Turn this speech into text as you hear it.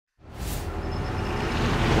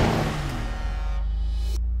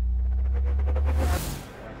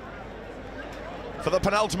For the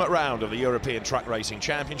penultimate round of the European Truck Racing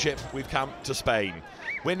Championship, we've come to Spain.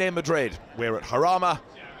 We're near Madrid, we're at Jarama,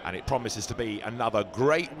 and it promises to be another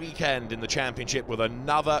great weekend in the championship with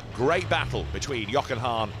another great battle between Jochen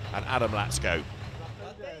Hahn and Adam Lacko.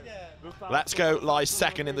 Lacko lies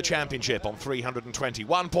second in the championship on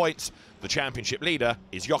 321 points. The championship leader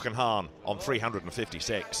is Jochen Hahn on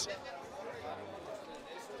 356.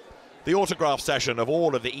 The autograph session of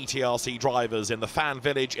all of the ETRC drivers in the fan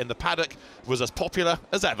village in the paddock was as popular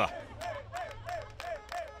as ever.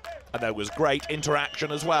 And there was great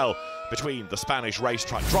interaction as well between the Spanish race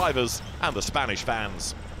truck drivers and the Spanish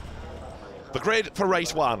fans. The grid for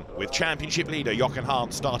race one, with championship leader Jochen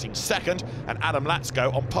Hahn starting second and Adam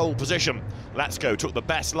Lacko on pole position. Lacko took the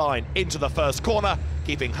best line into the first corner,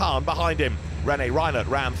 keeping Hahn behind him. René Reinert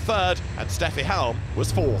ran third and Steffi Halm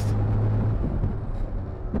was fourth.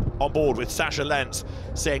 On board with Sascha Lentz,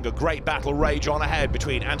 seeing a great battle rage on ahead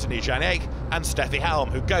between Anthony Janiec and Steffi Halm,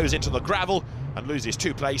 who goes into the gravel and loses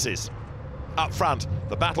 2 places. Up front,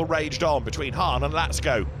 the battle raged on between Hahn and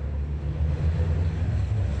Lacko.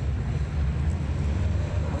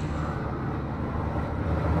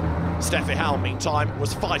 Steffi Halm, meantime,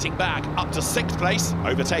 was fighting back up to 6th place,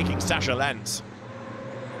 overtaking Sascha Lentz.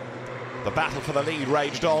 The battle for the lead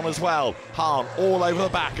raged on as well. Hahn all over the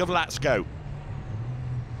back of Lacko.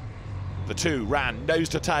 The two ran nose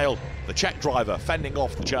to tail, the Czech driver fending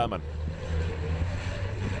off the German.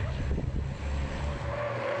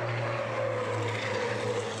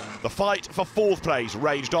 The fight for 4th place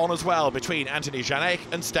raged on as well between Anthony Janiec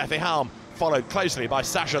and Steffi Halm, followed closely by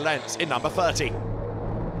Sascha Lentz in number 30.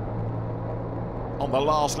 On the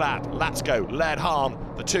last lap, Lacko led Hahn,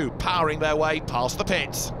 the two powering their way past the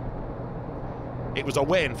pits. It was a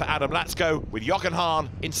win for Adam Lacko, with Jochen Hahn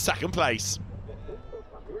in 2nd place.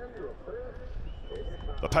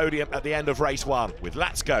 The podium at the end of race 1, with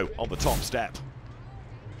Lacko on the top step.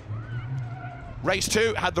 Race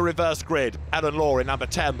 2 had the reversed grid. Alan Law in number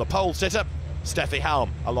 10, the pole sitter, Steffi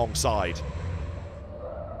Halm alongside.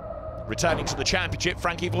 Returning to the championship,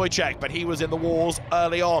 Frankie Wojciech, but he was in the wars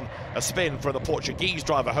early on. A spin from the Portuguese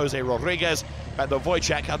driver Jose Rodriguez, and the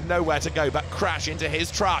Wojciech had nowhere to go but crash into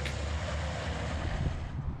his truck.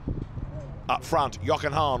 Up front,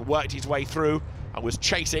 Jochen Hahn worked his way through and was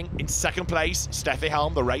chasing in 2nd place, Steffi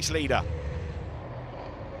Halm, the race leader.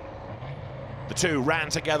 The two ran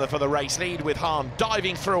together for the race lead, with Hahn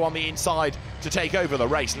diving through on the inside to take over the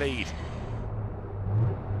race lead.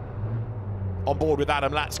 On board with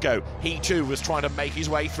Adam Lacko, he too was trying to make his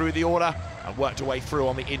way through the order and worked a way through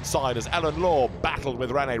on the inside as Alan Law battled with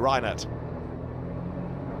René Reinert.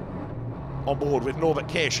 On board with Norbert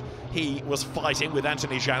Kish, he was fighting with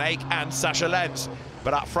Anthony Janiec and Sascha Lentz,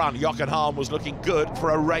 but up front Jochen Hahn was looking good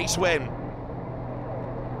for a race win.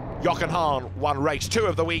 Jochen Hahn won race 2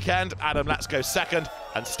 of the weekend, Adam Lacko 2nd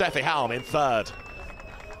and Steffi Halm in 3rd.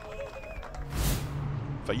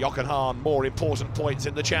 For Jochen Hahn, more important points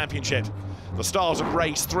in the championship. The start of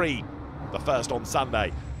race 3, the first on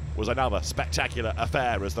Sunday, was another spectacular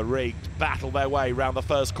affair as the rigged battled their way round the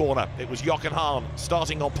first corner. It was Jochen Hahn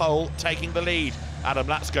starting on pole, taking the lead. Adam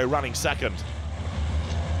Lacko running 2nd.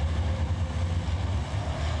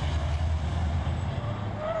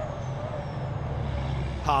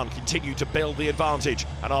 Hahn continued to build the advantage,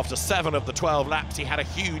 and after 7 of the 12 laps, he had a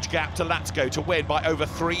huge gap to Lacko to win by over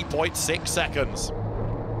 3.6 seconds.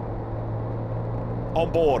 On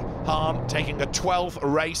board, Hahn taking a 12th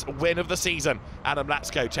race win of the season. Adam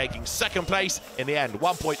Lacko taking 2nd place, in the end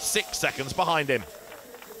 1.6 seconds behind him.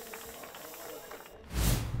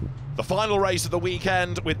 The final race of the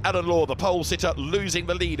weekend, with Alan Law, the pole sitter, losing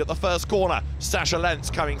the lead at the first corner. Sascha Lentz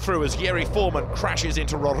coming through as Jiri Foreman crashes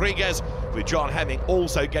into Rodriguez, with John Hemming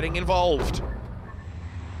also getting involved.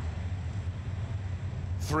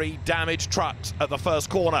 3 damaged trucks at the first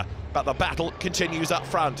corner, but the battle continues up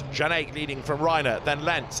front. Janiec leading from Reinert, then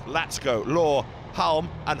Lentz, Lacko, Law, Halm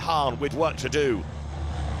and Hahn with work to do.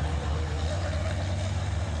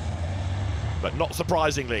 But not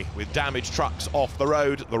surprisingly, with damaged trucks off the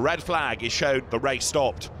road, the red flag is showed, the race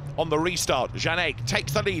stopped. On the restart, Janiec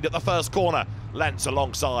takes the lead at the first corner, Lentz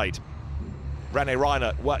alongside. René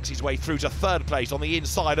Reinert works his way through to 3rd place on the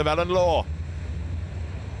inside of Alan Law.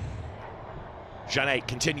 Janiec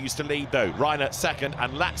continues to lead though, Reinert 2nd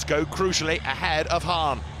and Lacko crucially ahead of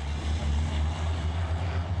Hahn.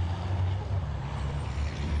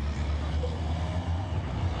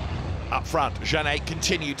 Up front, Janiec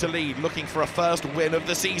continued to lead, looking for a first win of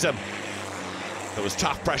the season. There was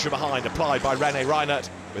tough pressure behind, applied by René Reinert,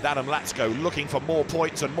 with Adam Lacko looking for more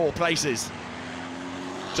points and more places.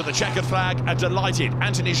 To the checkered flag, a delighted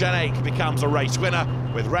Anthony Janiec becomes a race winner,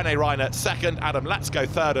 with René Reinert second, Lacko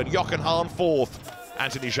third and Jochen Hahn fourth.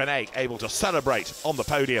 Anthony Janiec able to celebrate on the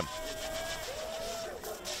podium.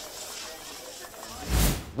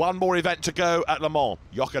 One more event to go at Le Mans.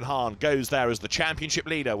 Jochen Hahn goes there as the championship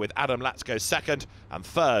leader with Lacko second, and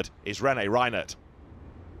third is René Reinert.